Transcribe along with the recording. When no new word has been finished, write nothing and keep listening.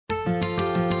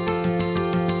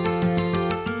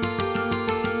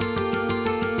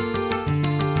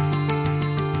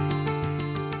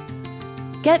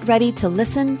Get ready to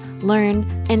listen, learn,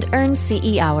 and earn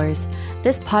CE hours.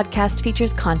 This podcast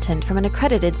features content from an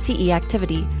accredited CE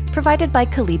activity provided by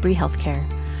Colibri Healthcare.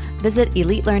 Visit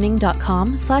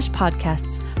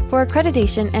elitelearning.com/podcasts for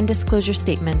accreditation and disclosure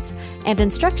statements and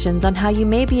instructions on how you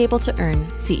may be able to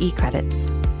earn CE credits.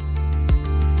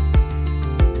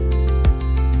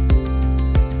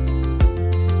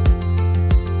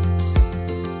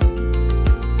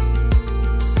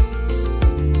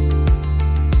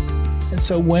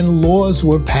 So when laws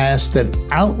were passed that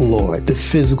outlawed the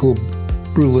physical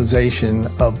brutalization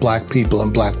of Black people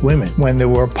and Black women, when there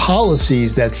were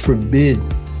policies that forbid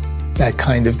that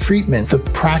kind of treatment, the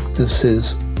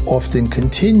practices often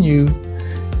continue,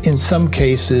 in some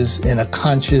cases in a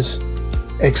conscious,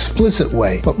 explicit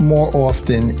way, but more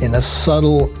often in a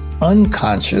subtle,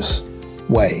 unconscious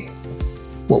way,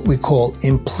 what we call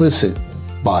implicit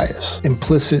bias,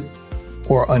 implicit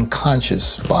or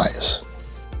unconscious bias.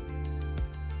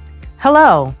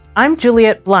 Hello, I'm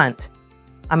Juliet Blunt.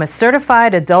 I'm a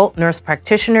certified adult nurse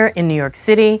practitioner in New York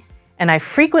City, and I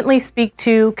frequently speak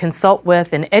to, consult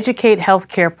with, and educate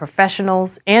healthcare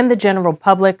professionals and the general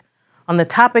public on the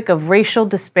topic of racial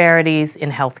disparities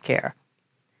in healthcare.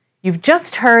 You've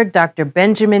just heard Dr.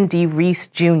 Benjamin D. Reese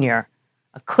Jr.,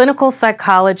 a clinical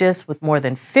psychologist with more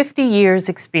than 50 years'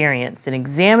 experience in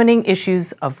examining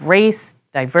issues of race,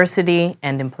 diversity,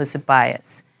 and implicit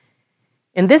bias.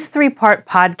 In this three-part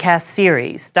podcast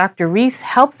series, Dr. Reese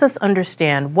helps us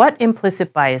understand what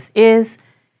implicit bias is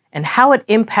and how it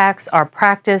impacts our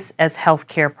practice as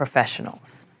healthcare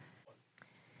professionals.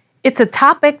 It's a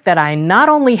topic that I not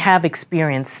only have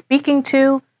experience speaking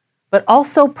to, but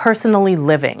also personally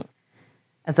living.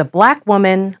 As a Black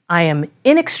woman, I am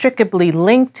inextricably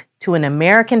linked to an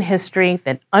American history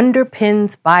that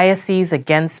underpins biases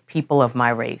against people of my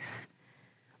race.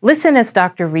 Listen as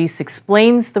Dr. Reese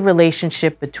explains the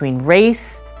relationship between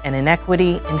race and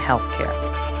inequity in healthcare.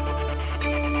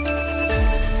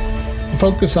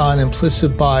 Focus on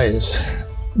implicit bias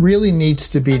really needs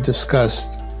to be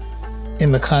discussed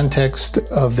in the context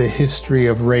of the history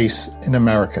of race in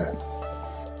America,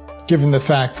 given the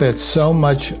fact that so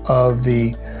much of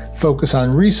the focus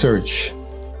on research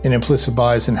in implicit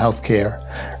bias in healthcare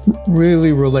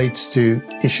really relates to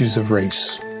issues of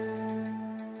race.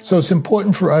 So it's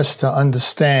important for us to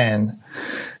understand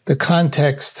the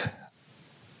context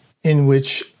in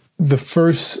which the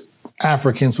first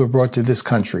Africans were brought to this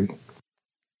country,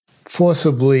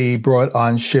 forcibly brought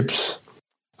on ships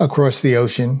across the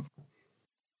ocean,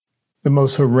 the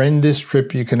most horrendous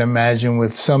trip you can imagine,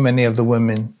 with so many of the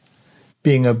women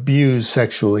being abused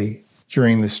sexually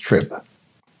during this trip.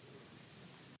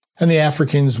 And the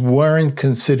Africans weren't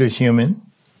considered human.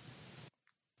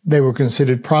 They were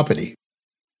considered property.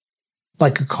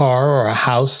 Like a car or a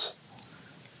house.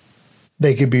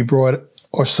 They could be brought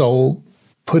or sold,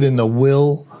 put in the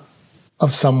will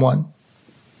of someone.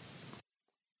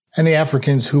 And the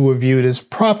Africans who were viewed as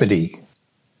property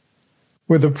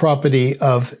were the property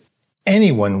of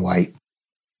anyone white,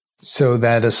 so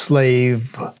that a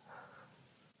slave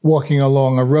walking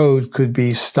along a road could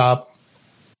be stopped,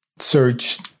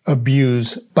 searched,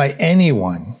 abused by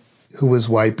anyone who was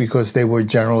white because they were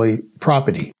generally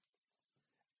property.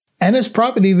 And as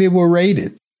property, they were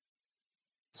rated.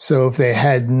 So if they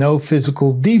had no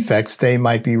physical defects, they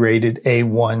might be rated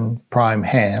A1 prime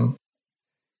ham.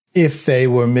 If they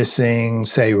were missing,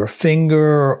 say, a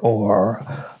finger or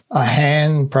a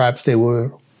hand, perhaps they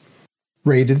were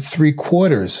rated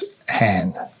 3/4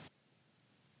 hand.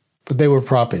 But they were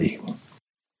property.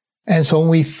 And so when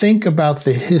we think about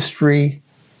the history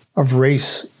of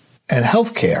race and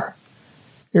healthcare,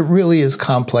 it really is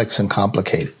complex and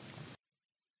complicated.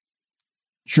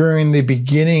 During the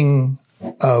beginning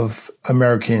of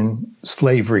American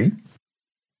slavery,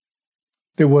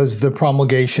 there was the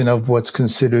promulgation of what's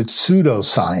considered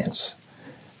pseudoscience,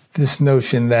 this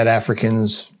notion that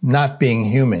Africans, not being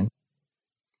human,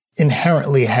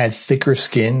 inherently had thicker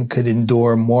skin, could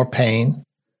endure more pain,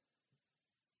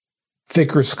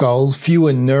 thicker skulls,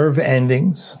 fewer nerve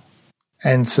endings,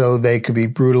 and so they could be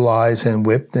brutalized and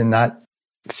whipped and not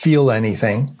feel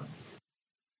anything.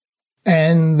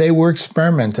 And they were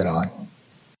experimented on.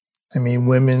 I mean,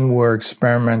 women were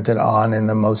experimented on in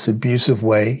the most abusive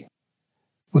way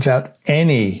without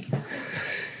any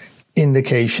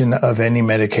indication of any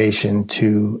medication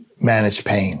to manage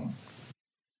pain.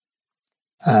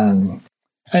 And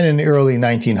in the early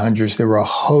 1900s, there were a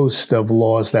host of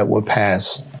laws that were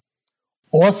passed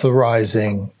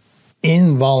authorizing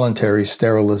involuntary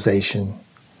sterilization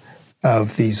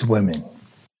of these women.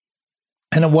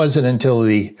 And it wasn't until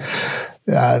the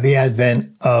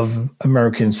advent of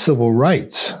American civil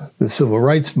rights the civil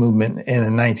rights movement in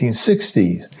the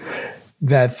 1960s,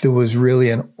 that there was really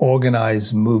an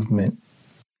organized movement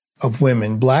of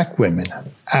women, Black women,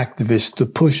 activists to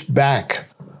push back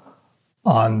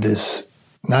on this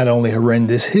not only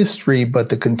horrendous history, but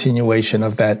the continuation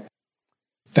of that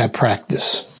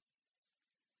practice.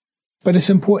 But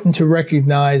it's important to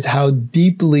recognize how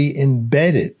deeply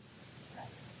embedded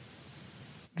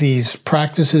these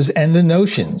practices and the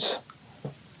notions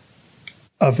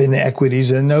of inequities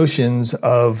and notions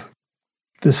of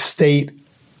the state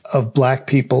of Black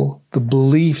people, the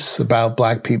beliefs about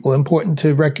Black people, important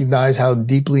to recognize how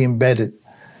deeply embedded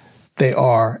they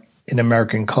are in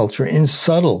American culture in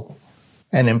subtle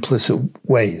and implicit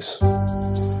ways.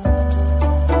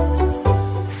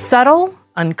 Subtle,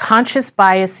 unconscious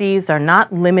biases are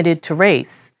not limited to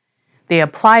race. They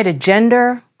apply to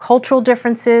gender, cultural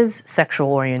differences,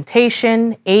 sexual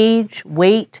orientation, age,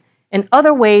 weight, and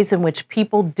other ways in which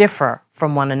people differ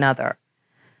from one another.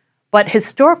 But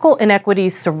historical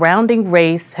inequities surrounding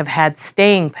race have had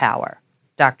staying power,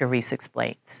 Dr. Rees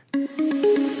explains. In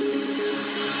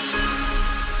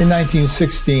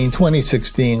 2016,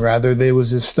 there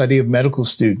was a study of medical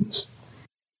students.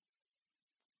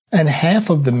 And half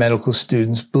of the medical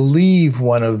students believe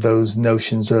one of those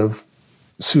notions of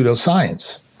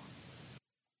pseudoscience,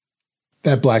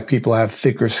 that Black people have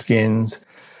thicker skins,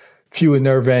 fewer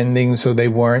nerve endings, so they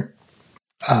weren't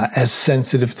as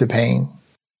sensitive to pain.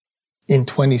 In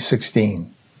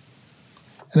 2016,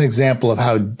 an example of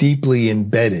how deeply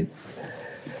embedded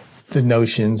the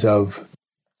notions of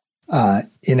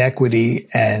inequity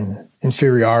and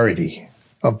inferiority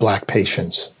of Black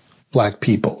patients, Black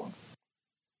people.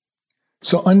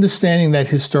 So understanding that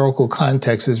historical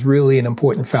context is really an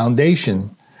important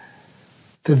foundation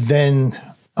to then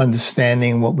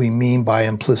understanding what we mean by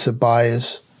implicit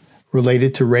bias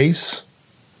related to race,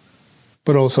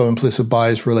 but also implicit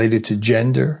bias related to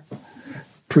gender,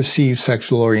 perceived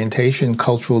sexual orientation,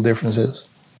 cultural differences.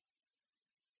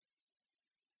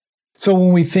 So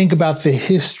when we think about the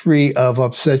history of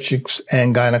obstetrics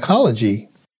and gynecology,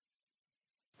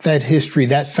 that history,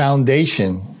 that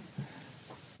foundation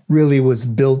really was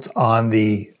built on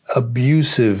the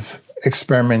abusive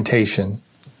experimentation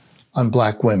on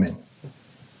Black women.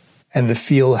 And the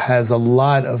field has a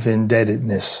lot of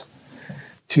indebtedness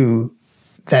to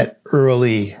that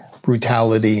early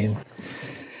brutality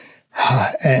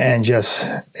and just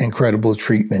incredible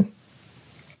treatment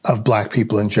of Black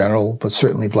people in general, but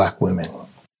certainly Black women.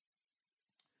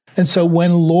 And so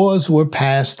when laws were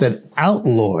passed that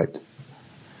outlawed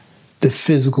the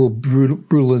physical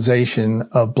brutalization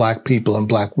of Black people and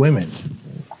Black women,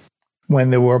 when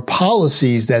there were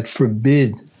policies that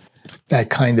forbid that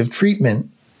kind of treatment,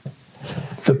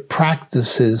 the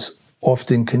practices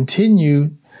often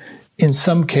continued, in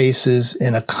some cases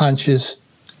in a conscious,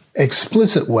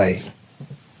 explicit way,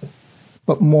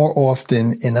 but more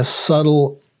often in a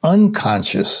subtle,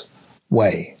 unconscious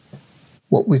way,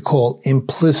 what we call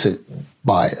implicit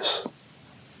bias.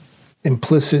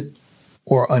 Implicit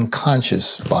or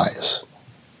unconscious bias.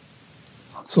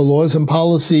 So laws and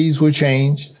policies were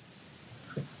changed,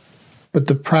 but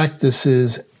the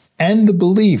practices and the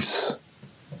beliefs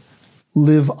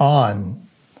live on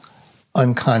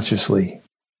unconsciously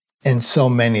in so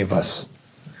many of us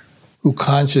who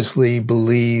consciously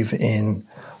believe in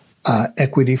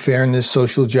equity, fairness,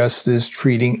 social justice,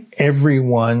 treating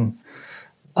everyone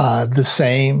the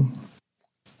same,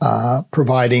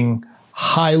 providing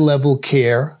high-level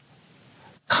care,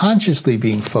 consciously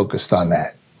being focused on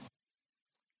that.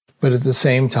 But at the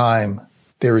same time,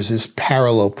 there is this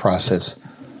parallel process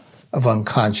of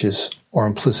unconscious or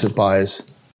implicit bias.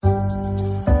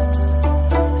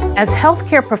 As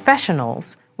healthcare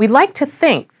professionals, we like to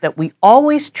think that we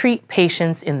always treat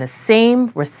patients in the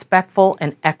same respectful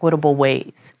and equitable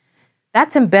ways.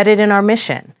 That's embedded in our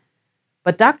mission.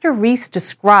 But Dr. Rees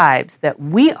describes that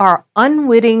we are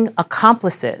unwitting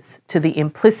accomplices to the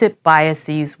implicit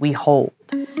biases we hold.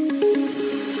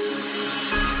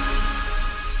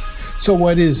 So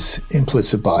what is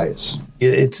implicit bias?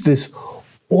 It's this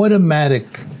automatic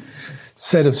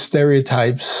set of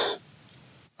stereotypes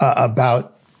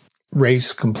about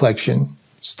race, complexion,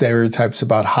 stereotypes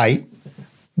about height,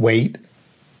 weight,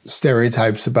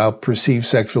 stereotypes about perceived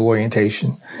sexual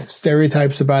orientation,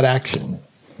 stereotypes about action,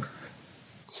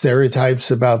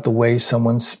 stereotypes about the way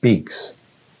someone speaks.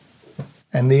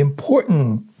 And the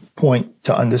important point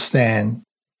to understand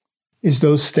is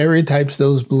those stereotypes,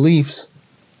 those beliefs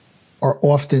are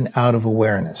often out of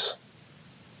awareness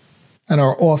and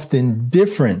are often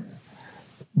different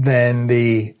than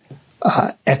the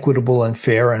equitable and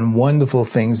fair and wonderful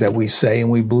things that we say and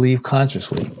we believe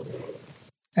consciously.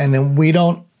 And then we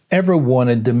don't ever want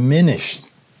to diminish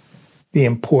the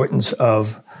importance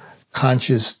of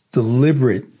conscious,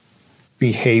 deliberate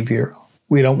behavior.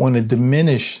 We don't want to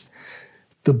diminish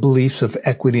the beliefs of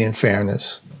equity and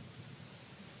fairness.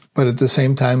 But at the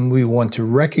same time, we want to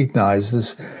recognize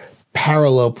this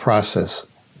parallel process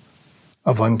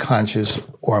of unconscious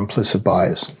or implicit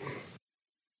bias,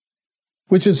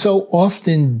 which is so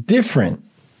often different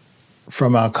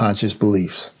from our conscious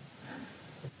beliefs.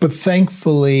 But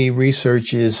thankfully,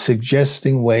 research is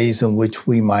suggesting ways in which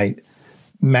we might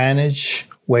manage,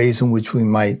 ways in which we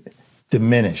might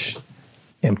diminish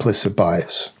implicit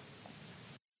bias.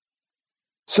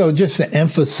 So just to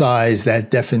emphasize that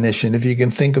definition, if you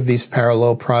can think of these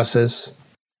parallel processes,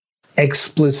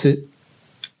 explicit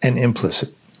and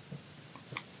implicit.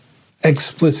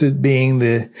 Explicit being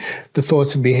the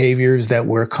thoughts and behaviors that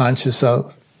we're conscious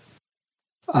of.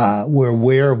 We're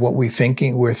aware of what we're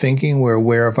thinking, we're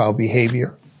aware of our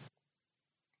behavior.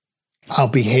 Our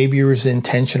behavior is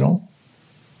intentional.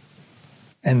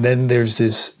 And then there's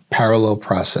this parallel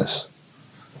process,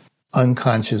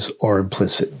 unconscious or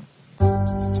implicit.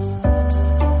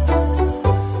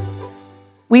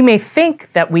 We may think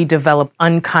that we develop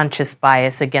unconscious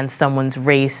bias against someone's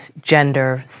race,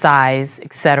 gender, size,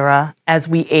 etc. as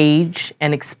we age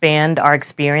and expand our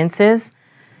experiences.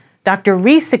 Dr.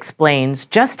 Reese explains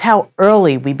just how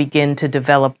early we begin to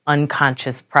develop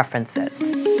unconscious preferences.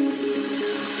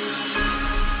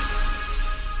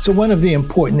 So one of the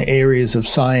important areas of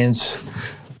science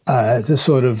to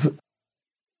sort of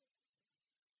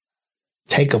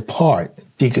take apart,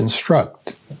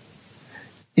 deconstruct,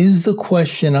 is the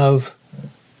question of,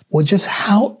 well, just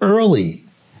how early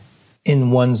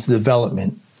in one's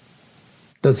development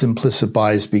does implicit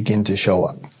bias begin to show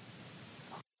up?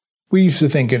 We used to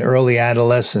think in early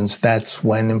adolescence, that's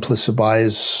when implicit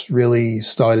bias really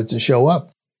started to show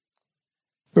up.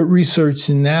 But research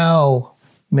now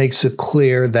makes it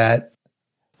clear that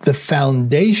the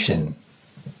foundation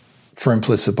for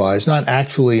implicit bias, not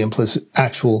actual implicit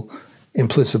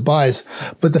bias,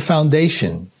 but the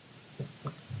foundation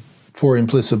for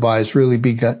implicit bias really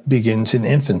begins in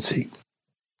infancy.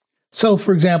 So,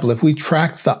 for example, if we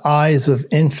track the eyes of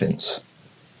infants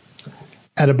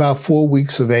at about 4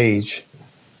 weeks of age,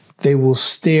 they will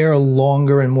stare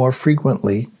longer and more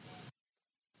frequently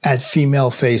at female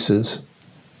faces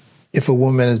if a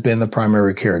woman has been the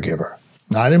primary caregiver.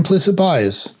 Not implicit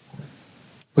bias,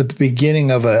 but the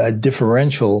beginning of a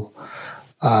differential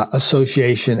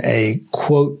association, a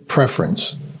quote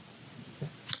preference.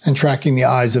 And tracking the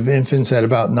eyes of infants at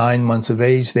about 9 months of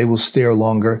age, they will stare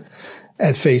longer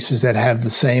at faces that have the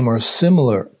same or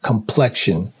similar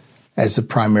complexion as the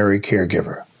primary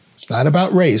caregiver. It's not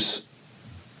about race,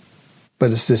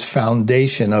 but it's this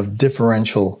foundation of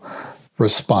differential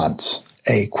response,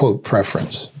 a quote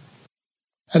preference.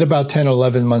 At about 10 or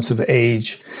 11 months of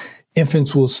age,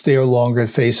 infants will stare longer at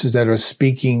faces that are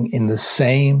speaking in the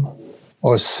same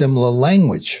or similar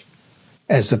language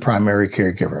as the primary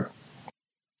caregiver.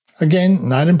 Again,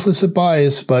 not implicit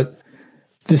bias, but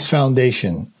this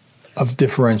foundation of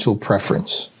differential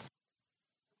preference.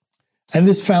 And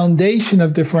this foundation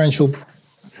of differential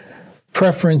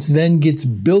preference then gets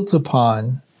built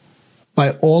upon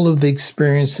by all of the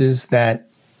experiences that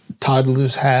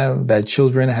toddlers have, that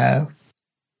children have,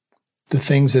 the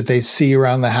things that they see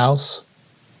around the house,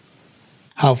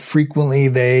 how frequently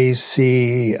they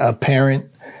see a parent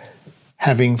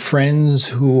having friends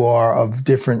who are of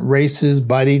different races,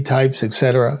 body types,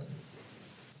 etc.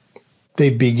 They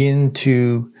begin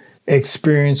to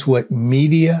experience what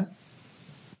media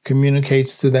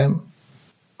communicates to them,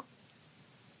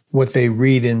 what they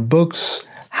read in books,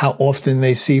 how often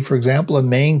they see, for example, a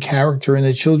main character in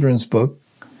a children's book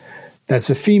that's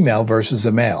a female versus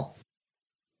a male.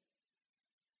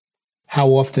 How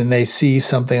often they see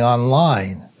something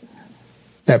online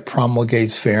that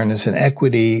promulgates fairness and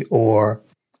equity or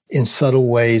in subtle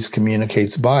ways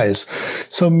communicates bias.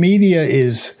 So media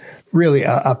is really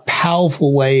a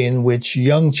powerful way in which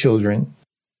young children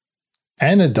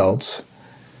and adults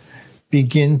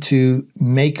begin to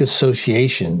make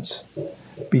associations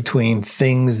between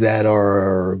things that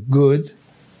are good,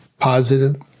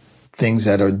 positive, things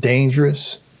that are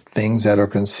dangerous, things that are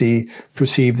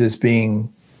perceived as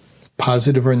being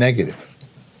positive or negative.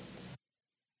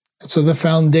 So the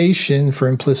foundation for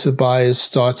implicit bias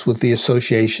starts with the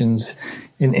associations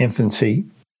in infancy.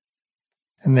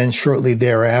 And then shortly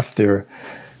thereafter,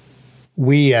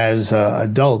 we as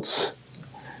adults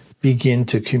begin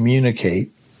to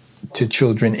communicate to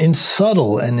children in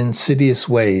subtle and insidious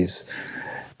ways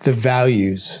the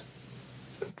values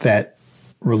that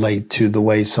relate to the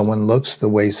way someone looks, the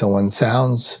way someone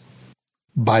sounds,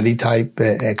 body type,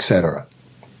 etc.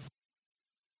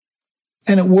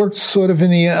 And it works sort of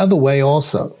in the other way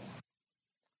also,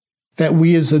 that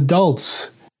we as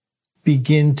adults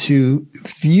begin to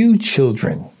view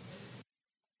children,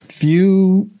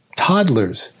 view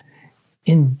toddlers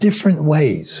in different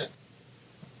ways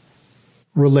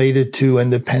related to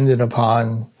and dependent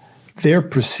upon their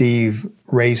perceived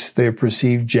race, their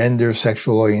perceived gender,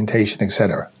 sexual orientation,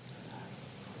 etc.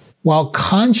 While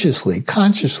consciously,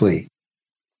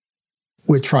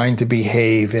 we're trying to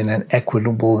behave in an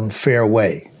equitable and fair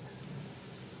way.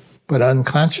 But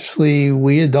unconsciously,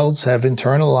 we adults have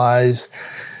internalized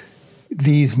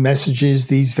these messages,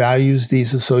 these values,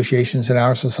 these associations in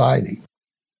our society.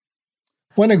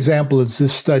 One example is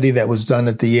this study that was done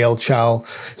at the Yale Child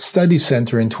Study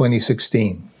Center in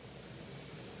 2016.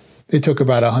 They took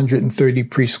about 130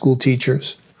 preschool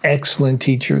teachers, excellent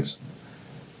teachers,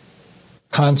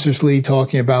 consciously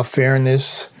talking about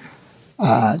fairness,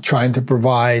 trying to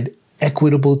provide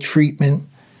equitable treatment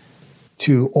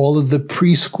to all of the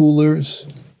preschoolers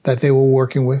that they were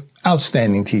working with,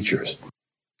 outstanding teachers.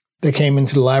 They came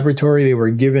into the laboratory, they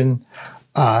were given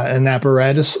an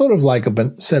apparatus, sort of like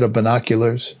a set of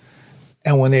binoculars.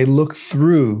 And when they looked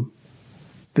through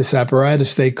this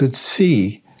apparatus, they could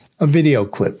see a video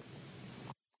clip.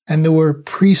 And there were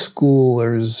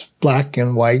preschoolers, black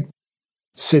and white,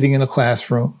 sitting in a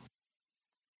classroom,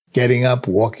 getting up,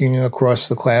 walking across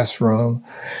the classroom,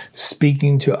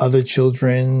 speaking to other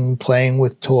children, playing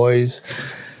with toys,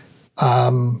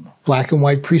 black and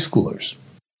white preschoolers.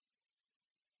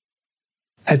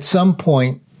 At some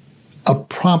point, a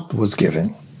prompt was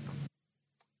given,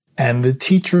 and the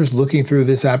teachers looking through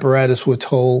this apparatus were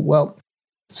told, well,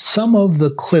 some of the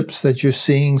clips that you're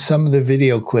seeing, some of the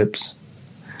video clips,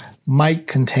 might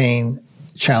contain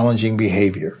challenging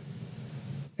behavior.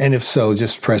 And if so,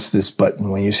 just press this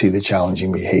button when you see the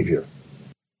challenging behavior.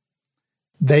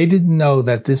 They didn't know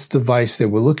that this device they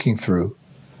were looking through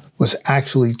was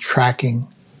actually tracking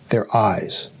their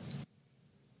eyes.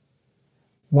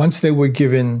 Once they were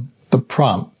given the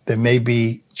prompt, there may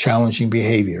be challenging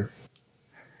behavior,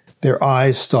 their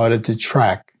eyes started to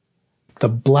track the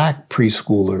black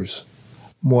preschoolers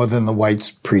more than the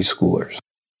white preschoolers.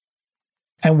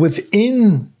 And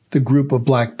within the group of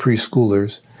black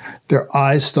preschoolers, their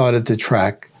eyes started to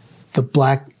track the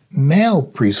black male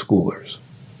preschoolers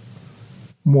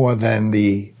more than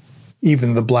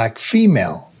even the black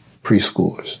female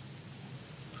preschoolers.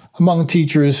 Among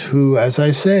teachers who, as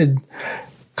I said,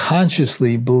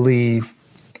 consciously believe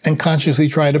and consciously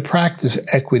try to practice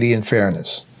equity and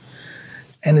fairness.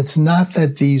 And it's not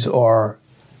that these are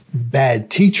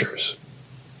bad teachers.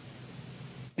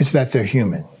 It's that they're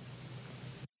human.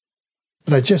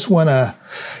 But I just want to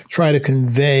try to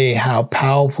convey how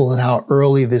powerful and how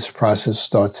early this process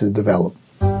starts to develop.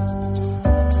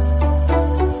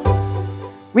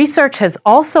 Research has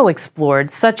also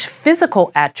explored such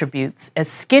physical attributes as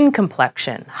skin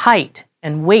complexion, height,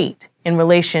 and weight in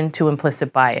relation to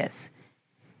implicit bias.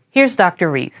 Here's Dr.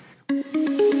 Reese.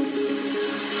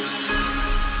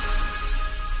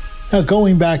 Now,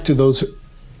 going back to those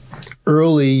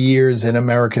early years in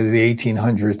America, the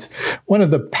 1800s, one of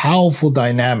the powerful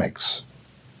dynamics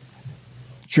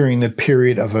during the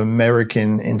period of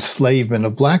American enslavement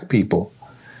of black people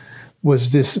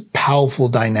was this powerful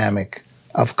dynamic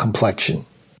of complexion.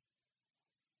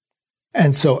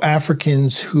 And so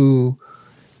Africans who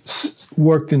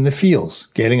worked in the fields,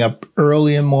 getting up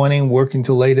early in the morning, working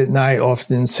till late at night,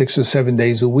 often 6 or 7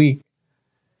 days a week,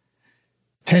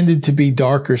 tended to be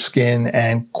darker skinned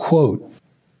and, quote,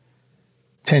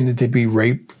 tended to be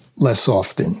raped less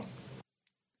often.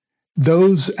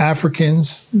 Those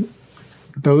Africans,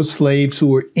 those slaves who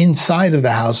were inside of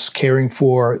the house caring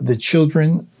for the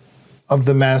children of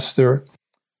the master,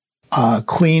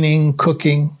 cleaning,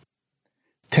 cooking,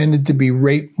 tended to be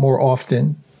raped more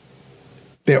often.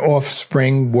 Their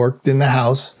offspring worked in the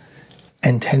house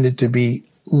and tended to be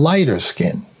lighter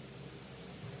skinned.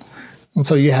 And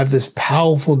so you have this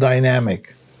powerful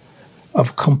dynamic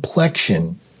of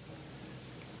complexion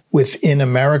within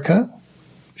America,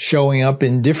 showing up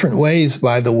in different ways,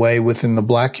 by the way, within the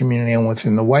black community and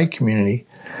within the white community.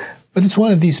 But it's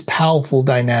one of these powerful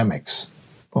dynamics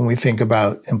when we think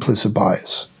about implicit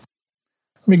bias.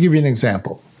 Let me give you an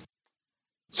example.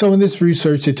 So in this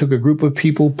research, they took a group of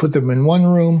people, put them in one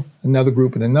room, another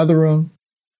group in another room,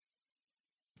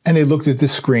 and they looked at the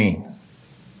screen.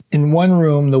 In one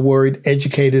room, the word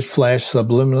educated flashed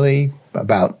subliminally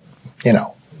about,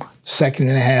 second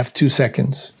and a half, 2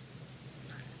 seconds.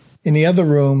 In the other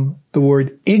room, the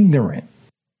word ignorant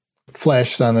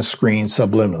flashed on the screen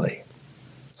subliminally,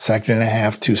 second and a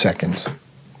half, 2 seconds.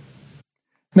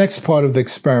 Next part of the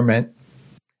experiment,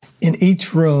 in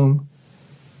each room,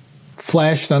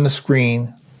 flashed on the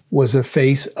screen was a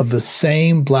face of the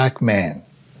same black man,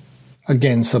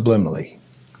 again subliminally.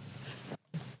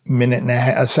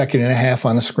 A second and a half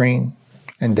on the screen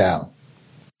and down.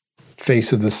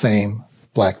 Face of the same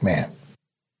black man.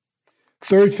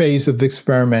 Third phase of the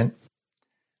experiment,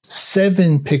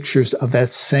 7 pictures of that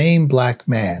same black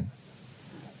man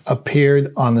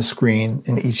appeared on the screen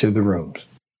in each of the rooms.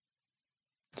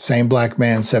 Same black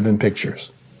man, 7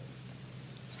 pictures.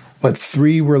 But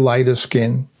 3 were lighter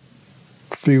skin,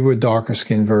 3 were darker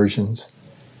skin versions.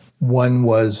 1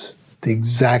 was the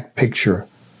exact picture,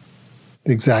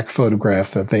 the exact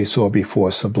photograph that they saw before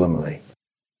subliminally.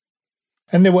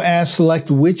 And they were asked,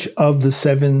 select which of the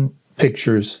 7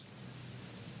 pictures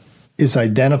is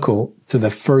identical to the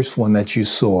first one that you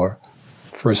saw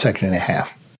for a second and a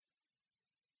half.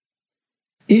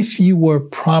 If you were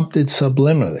prompted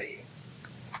subliminally,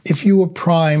 if you were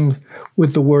primed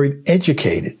with the word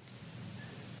educated,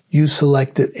 you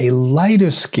selected a lighter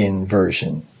skin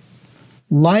version,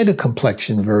 lighter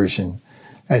complexion version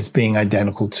as being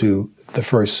identical to the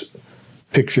first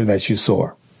picture that you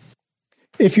saw.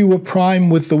 If you were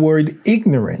primed with the word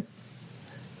ignorant,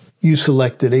 you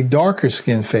selected a darker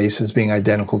skin face as being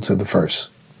identical to the first.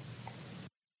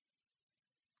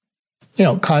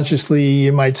 Consciously,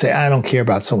 you might say, I don't care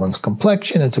about someone's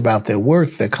complexion. It's about their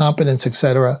worth, their competence,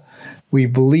 etc. We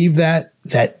believe that.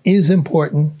 That is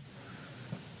important.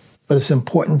 But it's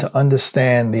important to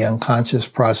understand the unconscious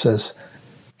process,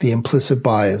 the implicit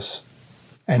bias,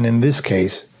 and in this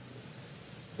case,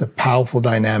 the powerful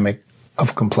dynamic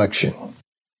of complexion,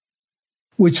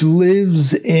 which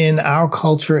lives in our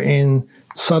culture in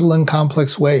subtle and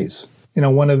complex ways.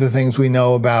 One of the things we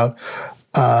know about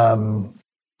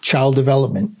child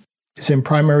development is in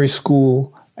primary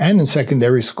school and in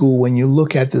secondary school, when you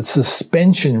look at the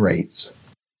suspension rates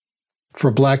for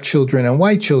Black children and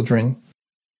white children,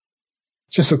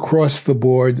 just across the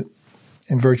board,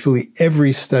 in virtually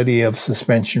every study of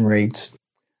suspension rates,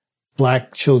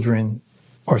 Black children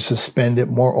are suspended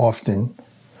more often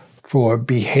for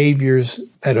behaviors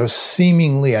that are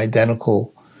seemingly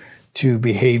identical to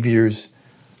behaviors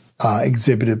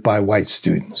exhibited by white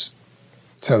students.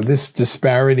 So this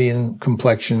disparity in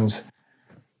complexions,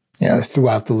 is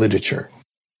throughout the literature.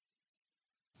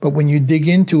 But when you dig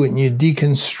into it and you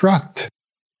deconstruct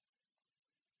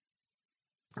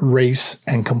race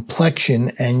and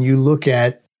complexion, and you look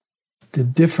at the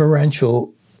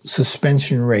differential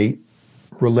suspension rate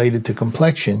related to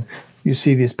complexion, you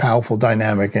see this powerful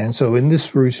dynamic. And so in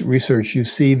this research, you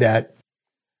see that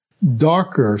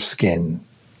darker skin,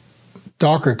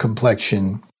 darker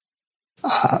complexion,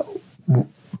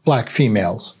 Black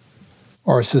females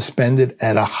are suspended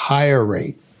at a higher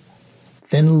rate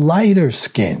than lighter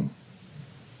skin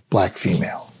Black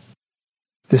female.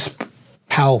 This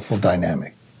powerful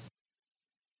dynamic.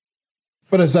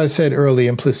 But as I said earlier,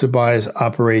 implicit bias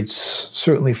operates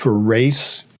certainly for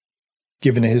race,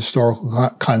 given the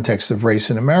historical context of race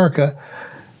in America,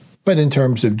 but in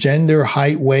terms of gender,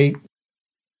 height, weight,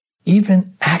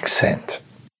 even accent.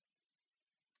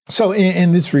 So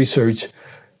in this research,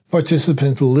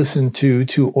 participants listened to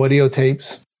 2 audio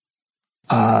tapes.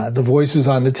 The voices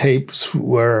on the tapes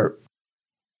were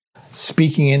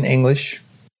speaking in English.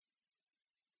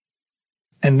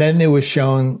 And then they were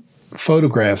shown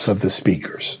photographs of the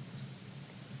speakers.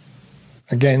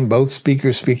 Again, both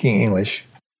speakers speaking English.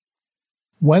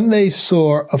 When they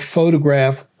saw a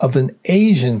photograph of an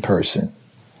Asian person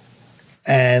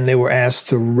and they were asked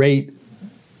to rate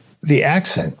the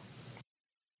accent,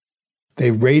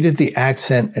 they rated the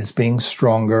accent as being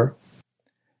stronger,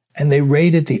 and they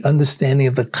rated the understanding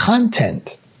of the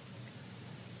content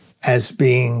as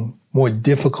being more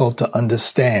difficult to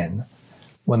understand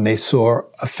when they saw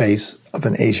a face of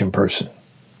an Asian person.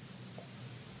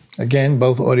 Again,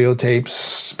 both audio tapes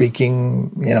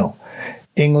speaking,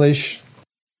 English.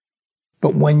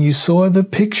 But when you saw the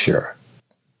picture,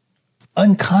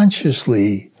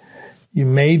 unconsciously, you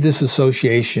made this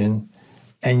association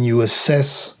and you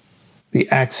assess the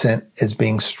accent as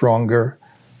being stronger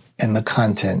and the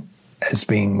content as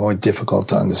being more difficult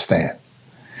to understand.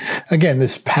 Again,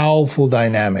 this powerful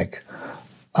dynamic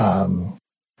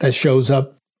that shows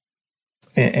up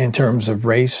in terms of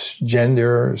race,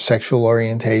 gender, sexual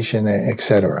orientation,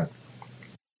 etc.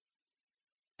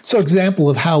 So, example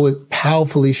of how it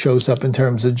powerfully shows up in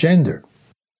terms of gender,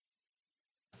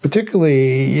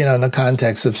 particularly, in the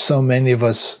context of so many of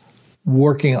us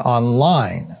working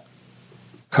online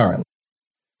currently.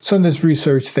 So in this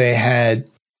research, they had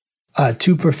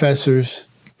 2 professors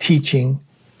teaching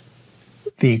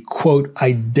the, quote,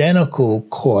 identical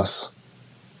course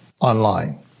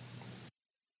online.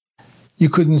 You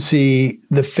couldn't see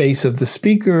the face of the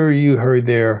speaker. You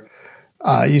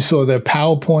saw their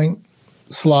PowerPoint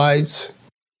slides,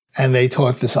 and they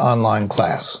taught this online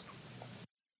class.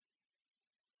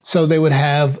 So they would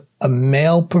have a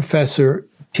male professor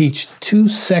teach 2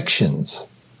 sections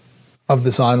of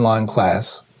this online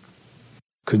class.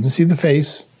 Couldn't see the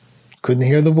face, couldn't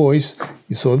hear the voice.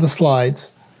 You saw the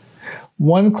slides.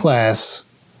 One class,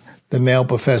 the male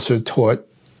professor taught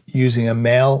using a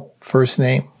male first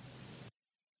name.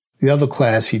 The other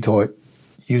class he taught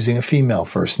using a female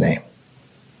first name.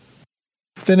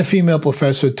 Then a female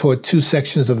professor taught 2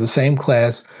 sections of the same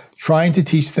class, trying to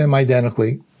teach them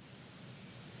identically.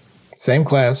 Same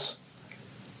class.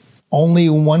 Only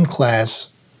in one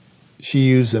class, she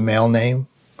used a male name.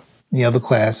 In the other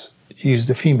class, she used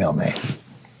a female name.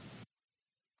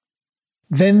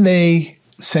 Then they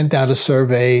sent out a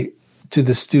survey to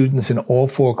the students in all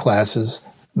 4 classes,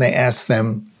 and they asked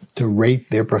them to rate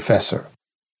their professor.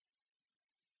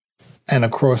 And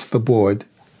across the board,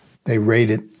 they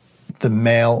rated the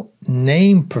male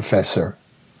name professor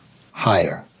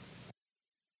higher.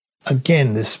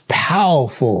 Again, this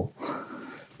powerful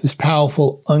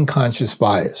unconscious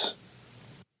bias,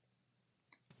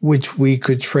 which we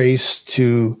could trace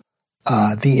to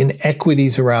the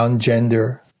inequities around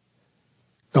gender,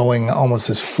 going almost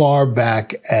as far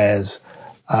back as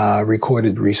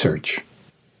recorded research,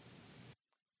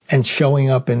 and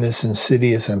showing up in this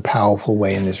insidious and powerful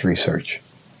way in this research.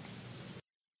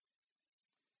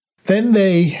 Then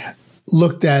they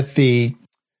looked at the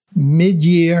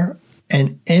mid-year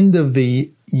and end of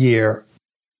the year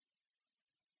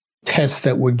tests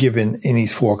that were given in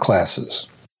these 4 classes.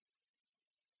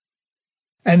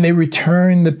 And they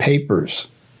returned the papers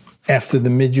after the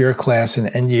mid-year class and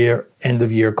end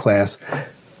of year class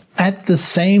at the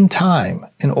same time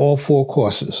in all 4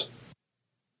 courses.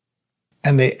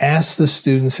 And they asked the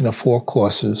students in the 4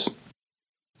 courses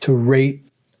to rate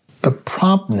the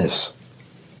promptness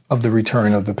of the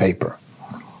return of the paper.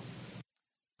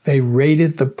 They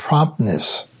rated the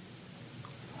promptness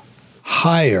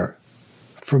higher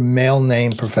for male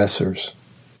name professors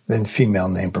than female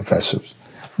name professors.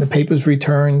 The papers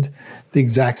returned the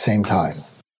exact same time.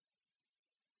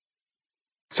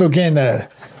 So again,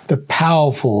 the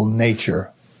powerful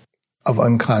nature of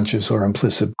unconscious or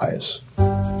implicit bias.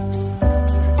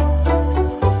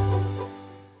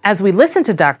 As we listen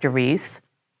to Dr. Rees,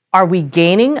 are we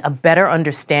gaining a better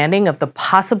understanding of the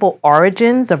possible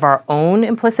origins of our own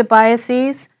implicit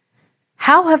biases?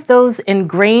 How have those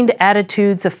ingrained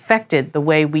attitudes affected the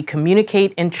way we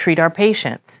communicate and treat our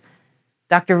patients?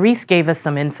 Dr. Rees gave us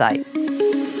some insight.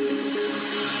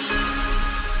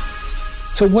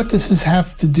 So what does this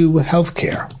have to do with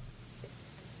healthcare?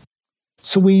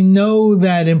 So we know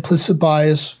that implicit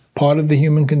bias, part of the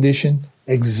human condition,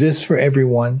 exists for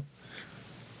everyone,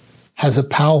 has a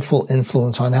powerful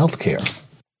influence on healthcare.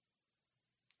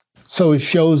 So it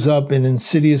shows up in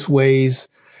insidious ways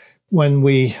when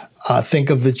we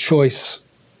think of the choice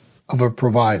of a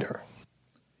provider,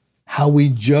 how we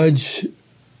judge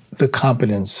the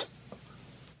competence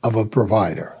of a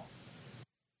provider,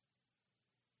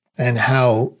 and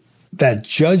how that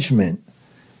judgment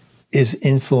is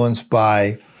influenced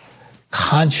by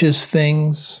conscious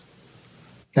things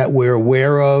that we're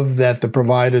aware of that the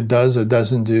provider does or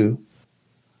doesn't do.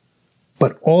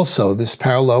 But also this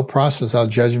parallel process, our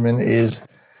judgment is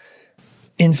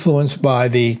influenced by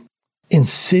the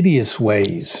insidious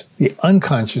ways, the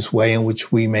unconscious way in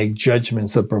which we make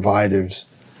judgments of providers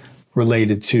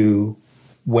related to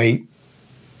weight,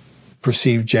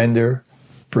 perceived gender,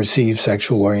 perceived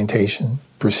sexual orientation,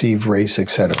 perceived race,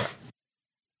 etc.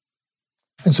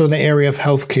 And so in the area of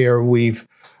healthcare, we've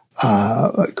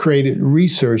created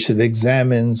research that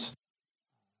examines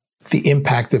the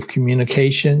impact of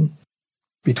communication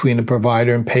between the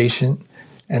provider and patient,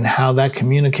 and how that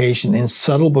communication in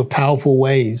subtle but powerful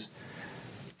ways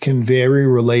can vary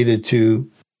related to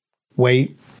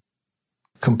weight,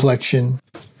 complexion,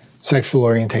 sexual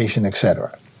orientation,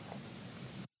 etc.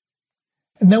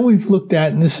 And then we've looked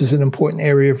at, and this is an important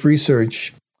area of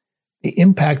research, the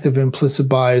impact of implicit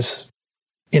bias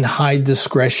in high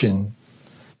discretion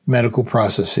medical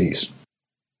processes.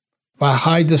 By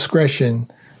high discretion,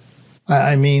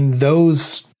 I mean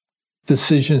those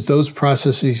decisions, those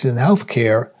processes in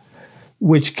healthcare,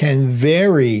 which can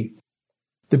vary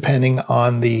depending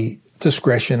on the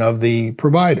discretion of the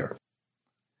provider.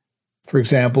 For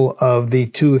example, of the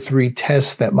 2 or 3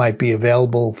 tests that might be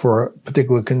available for a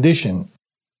particular condition,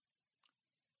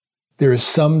 there is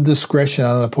some discretion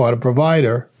on the part of the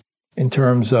provider in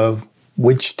terms of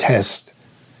which test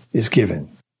is given,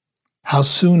 how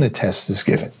soon a test is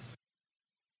given.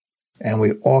 and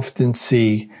we often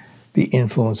see the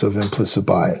influence of implicit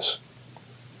bias.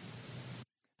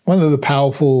 One of the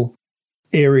powerful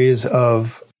areas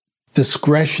of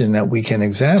discretion that we can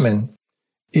examine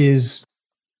is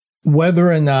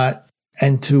whether or not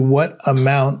and to what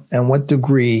amount and what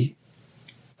degree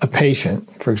a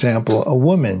patient, for example, a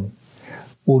woman,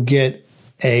 will get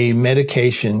a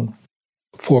medication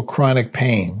for chronic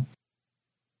pain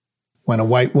when a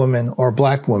white woman or a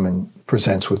black woman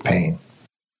presents with pain.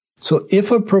 So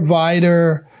if a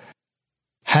provider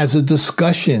has a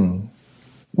discussion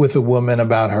with a woman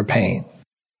about her pain,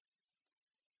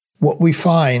 what we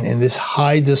find in this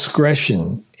high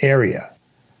discretion area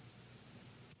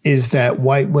is that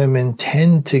white women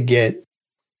tend to get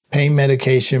pain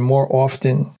medication more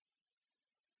often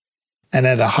and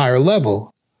at a higher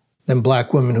level than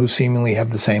black women who seemingly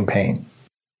have the same pain,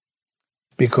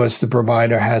 because the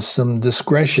provider has some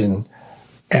discretion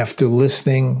after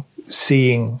listening,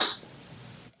 seeing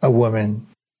a woman,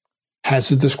 has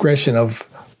the discretion of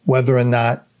whether or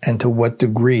not and to what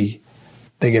degree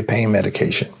they get pain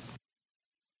medication.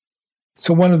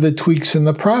 So one of the tweaks in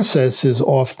the process is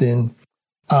often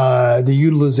the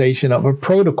utilization of a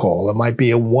protocol. It might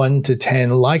be a 1 to 10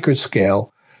 Likert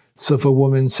scale. So if a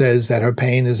woman says that her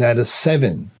pain is at a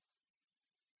 7,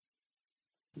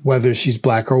 whether she's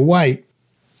black or white,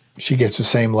 she gets the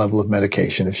same level of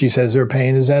medication. If she says her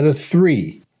pain is at a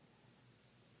 3,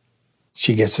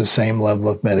 she gets the same level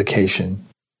of medication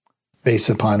based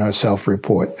upon her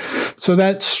self-report. So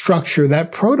that structure,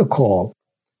 that protocol,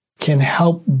 can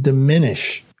help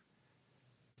diminish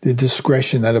the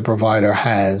discretion that a provider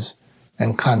has,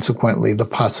 and consequently the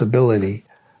possibility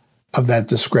of that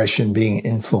discretion being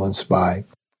influenced by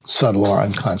subtle or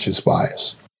unconscious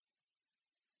bias.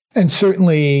 And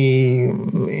certainly,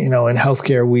 in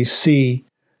healthcare, we see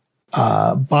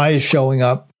bias showing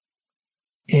up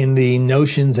in the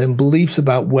notions and beliefs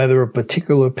about whether a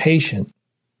particular patient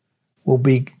will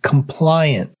be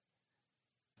compliant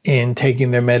in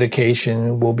taking their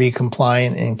medication, will be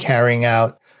compliant in carrying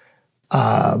out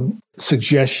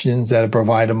suggestions that a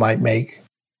provider might make.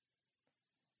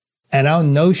 And our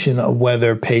notion of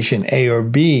whether patient A or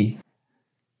B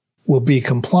will be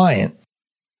compliant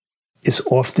is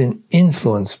often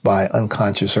influenced by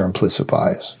unconscious or implicit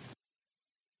bias.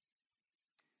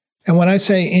 And when I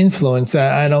say influence,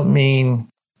 I don't mean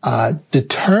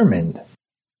determined.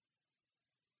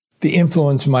 The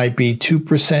influence might be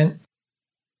 2%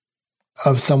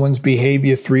 of someone's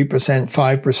behavior, 3%,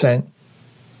 5%.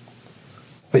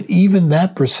 But even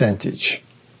that percentage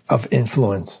of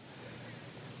influence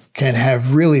can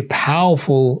have really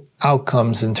powerful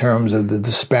outcomes in terms of the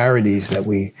disparities that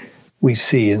we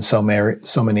see in so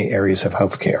many areas of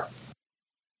healthcare.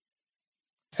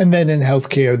 And then in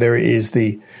healthcare, there is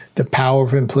the power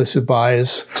of implicit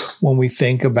bias when we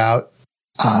think about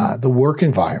the work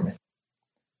environment.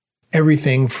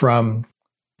 Everything from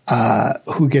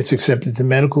who gets accepted to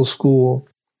medical school,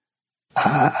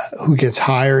 who gets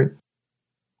hired,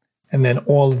 and then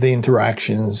all of the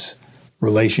interactions,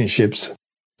 relationships,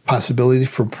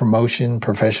 possibilities for promotion,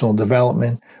 professional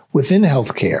development within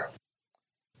healthcare,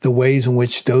 the ways in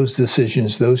which those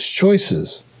decisions, those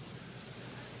choices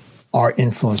are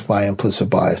influenced by implicit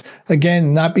bias.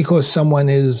 Again, not because someone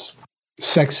is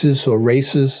sexist or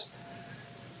racist,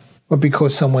 but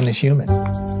because someone is human.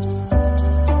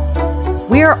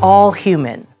 We are all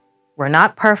human. We're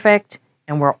not perfect,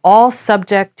 and we're all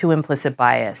subject to implicit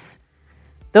bias.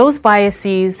 Those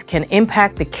biases can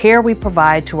impact the care we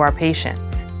provide to our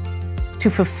patients. To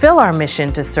fulfill our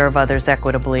mission to serve others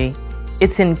equitably,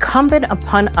 it's incumbent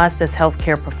upon us as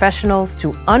healthcare professionals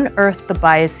to unearth the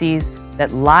biases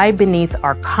that lie beneath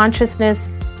our consciousness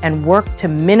and work to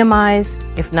minimize,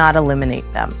 if not eliminate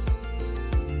them.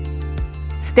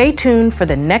 Stay tuned for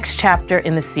the next chapter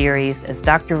in the series as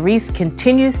Dr. Reese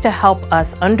continues to help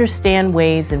us understand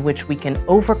ways in which we can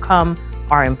overcome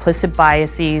our implicit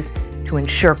biases to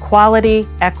ensure quality,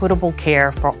 equitable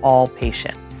care for all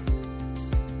patients.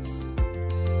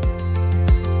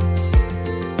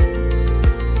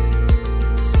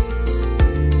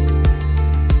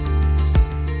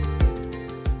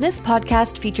 This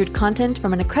podcast featured content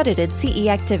from an accredited CE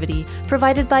activity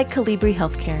provided by Colibri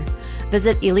Healthcare.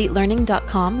 Visit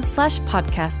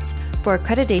elitelearning.com/podcasts for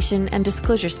accreditation and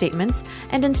disclosure statements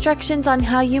and instructions on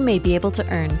how you may be able to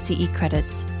earn CE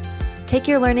credits. Take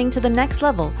your learning to the next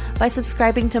level by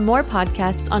subscribing to more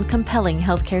podcasts on compelling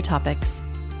healthcare topics.